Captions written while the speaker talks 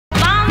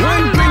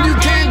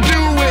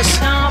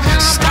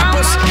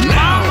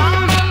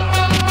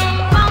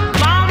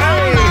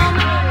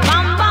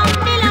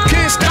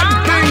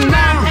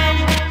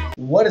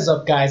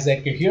up, guys?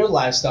 Edgar here,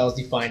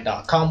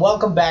 lifestylesdefined.com.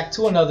 Welcome back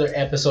to another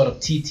episode of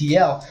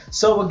TTL.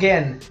 So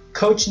again,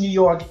 Coach New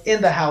York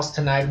in the house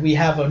tonight. We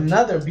have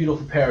another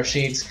beautiful pair of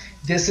shades.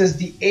 This is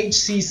the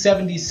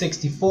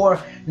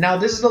HC7064. Now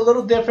this is a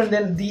little different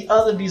than the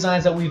other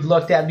designs that we've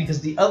looked at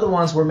because the other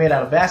ones were made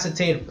out of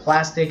acetate,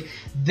 plastic.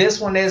 This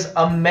one is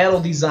a metal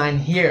design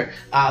here.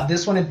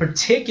 This one in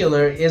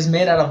particular is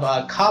made out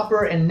of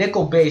copper and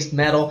nickel based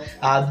metal,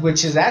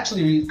 which is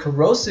actually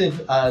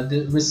corrosive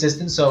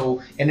resistant.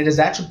 And it is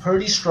actually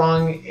pretty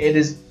strong. It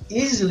is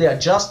easily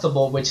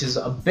adjustable, which is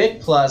a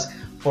big plus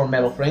for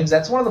metal frames.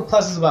 That's one of the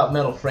pluses about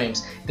metal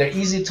frames. They're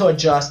easy to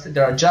adjust.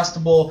 They're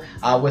adjustable.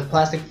 With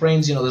plastic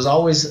frames, you know, there's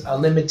always a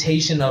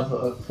limitation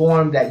of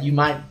form that you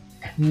might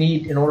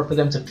need in order for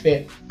them to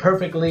fit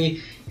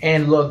perfectly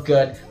and look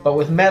good. But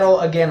with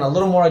metal, again, a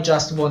little more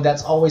adjustable, and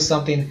that's always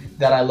something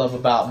that I love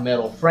about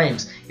metal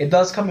frames. It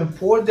does come in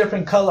 4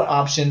 different color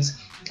options.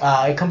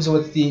 It comes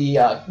with the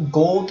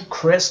gold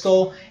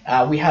crystal.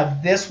 We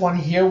have this one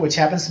here, which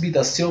happens to be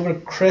the silver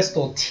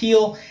crystal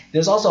teal.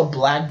 There's also a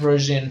black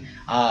version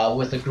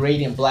with a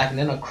gradient black, and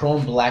then a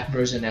chrome black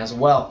version as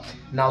well.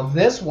 Now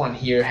this one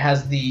here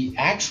has the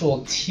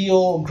actual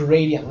teal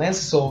gradient lens,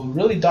 so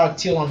really dark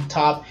teal on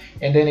top,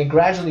 and then it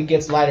gradually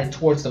gets lighter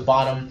towards the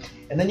bottom.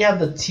 And then you have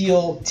the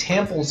teal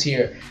temples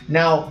here.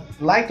 Now,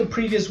 like the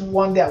previous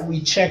one that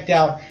we checked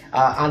out,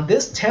 on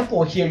this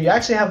temple here, you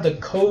actually have the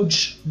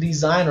Coach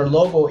design or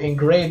logo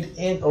engraved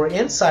in or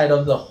inside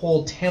of the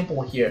whole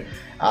temple here,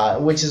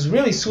 which is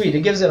really sweet.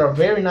 It gives it a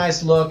very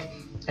nice look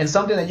and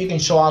something that you can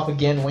show off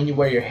again when you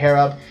wear your hair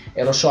up.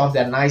 It'll show off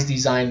that nice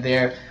design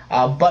there.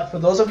 But for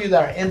those of you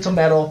that are into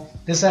metal,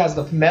 this has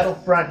the metal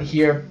front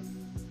here.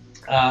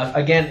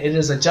 Again, it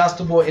is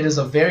adjustable. It is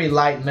a very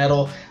light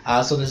metal,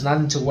 so there's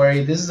nothing to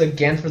worry. This is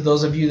again for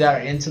those of you that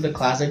are into the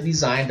classic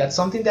design. That's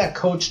something that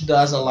Coach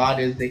does a lot,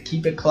 is they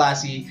keep it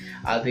classy.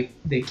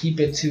 They keep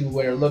it to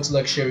where it looks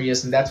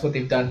luxurious, and that's what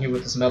they've done here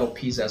with this metal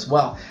piece as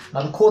well.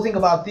 Now the cool thing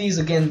about these,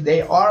 again,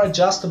 they are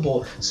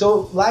adjustable.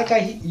 So like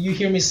you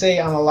hear me say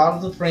on a lot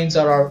of the frames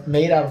that are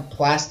made out of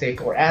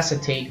plastic or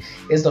acetate,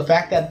 is the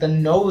fact that the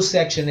nose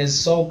section is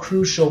so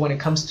crucial when it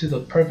comes to the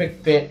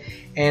perfect fit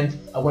and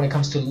when it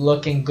comes to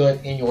looking good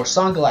in your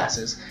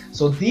sunglasses.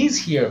 So these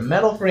here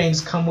metal frames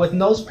come with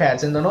nose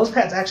pads, and the nose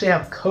pads actually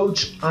have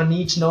Coach on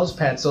each nose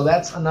pad, so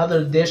that's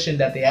another addition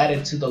that they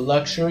added to the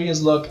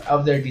luxurious look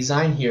of their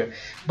design here.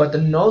 But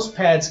the nose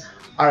pads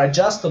are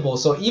adjustable,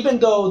 so even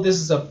though this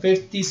is a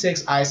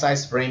 56 eye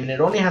size frame and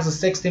it only has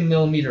a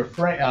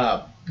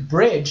 16mm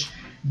bridge,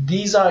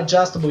 these are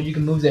adjustable. You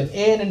can move them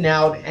in and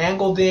out,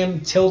 angle them,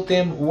 tilt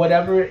them,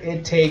 whatever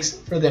it takes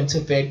for them to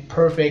fit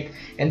perfect.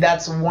 And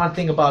that's one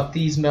thing about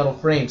these metal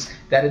frames,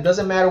 that it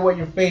doesn't matter what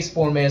your face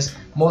form is,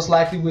 most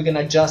likely we can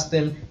adjust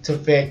them to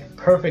fit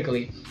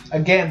perfectly.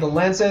 Again, the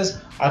lenses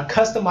are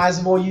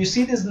customizable. You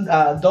see this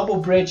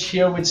double bridge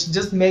here, which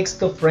just makes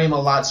the frame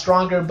a lot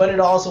stronger, but it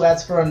also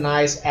adds for a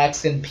nice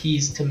accent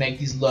piece to make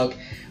these look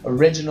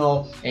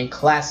original and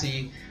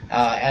classy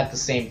at the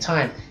same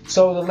time.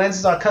 So the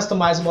lenses are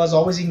customizable. As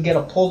always, you can get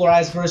a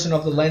polarized version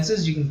of the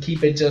lenses. You can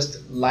keep it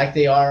just like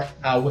they are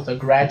with a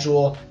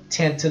gradual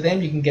tint to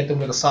them. You can get them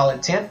with a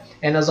solid tint.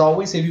 And as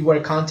always, if you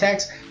wear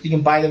contacts, you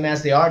can buy them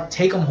as they are,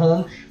 take them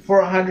home for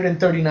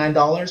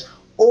 $139,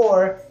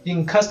 or you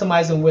can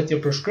customize them with your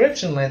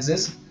prescription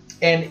lenses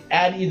and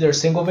add either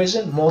single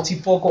vision,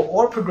 multifocal,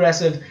 or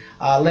progressive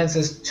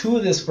lenses to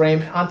this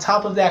frame. On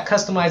top of that,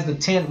 customize the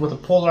tint with a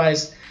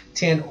polarized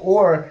tint,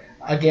 or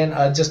again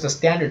just a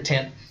standard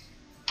tint.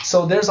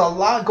 So there's a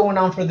lot going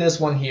on for this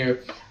one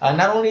here.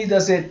 Not only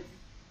is it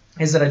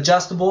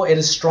adjustable, it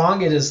is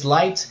strong, it is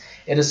light,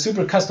 it is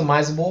super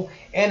customizable,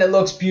 and it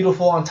looks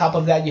beautiful. On top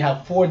of that, you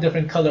have 4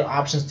 different color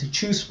options to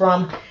choose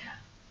from.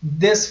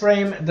 This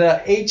frame,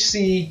 the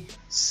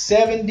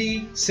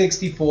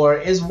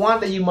HC7064, is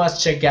one that you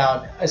must check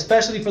out,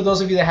 especially for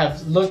those of you that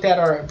have looked at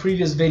our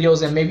previous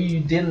videos and maybe you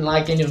didn't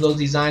like any of those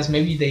designs,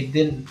 maybe they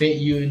didn't fit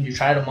you and you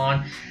tried them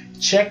on.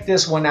 Check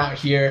this one out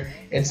here.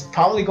 It's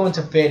probably going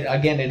to fit.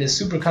 Again, it is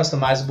super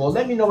customizable.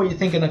 Let me know what you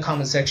think in the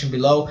comment section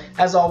below.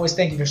 As always,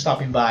 thank you for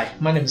stopping by.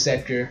 My name is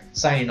Edgar,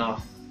 signing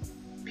off.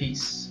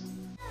 Peace.